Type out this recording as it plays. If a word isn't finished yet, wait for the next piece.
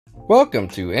Welcome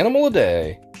to Animal a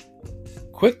Day.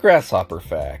 Quick grasshopper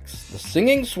facts. The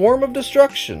singing swarm of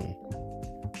destruction.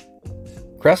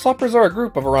 Grasshoppers are a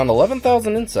group of around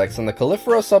 11,000 insects in the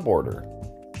Calliphora suborder.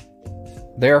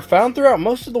 They are found throughout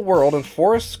most of the world in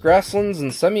forests, grasslands,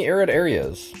 and semi-arid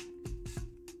areas.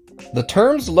 The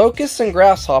terms locust and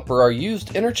grasshopper are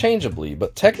used interchangeably,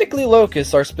 but technically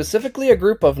locusts are specifically a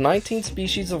group of 19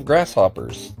 species of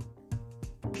grasshoppers.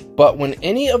 But when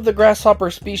any of the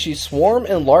grasshopper species swarm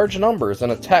in large numbers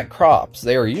and attack crops,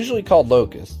 they are usually called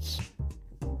locusts.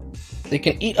 They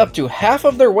can eat up to half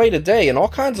of their weight a day in all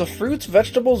kinds of fruits,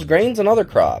 vegetables, grains, and other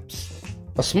crops.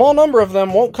 A small number of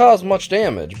them won't cause much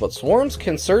damage, but swarms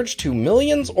can surge to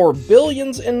millions or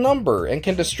billions in number and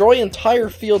can destroy entire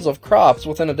fields of crops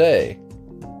within a day.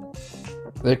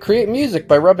 They create music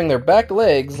by rubbing their back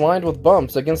legs lined with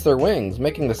bumps against their wings,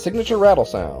 making the signature rattle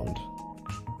sound.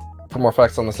 For more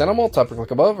facts on this animal, tap or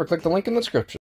click above or click the link in the description.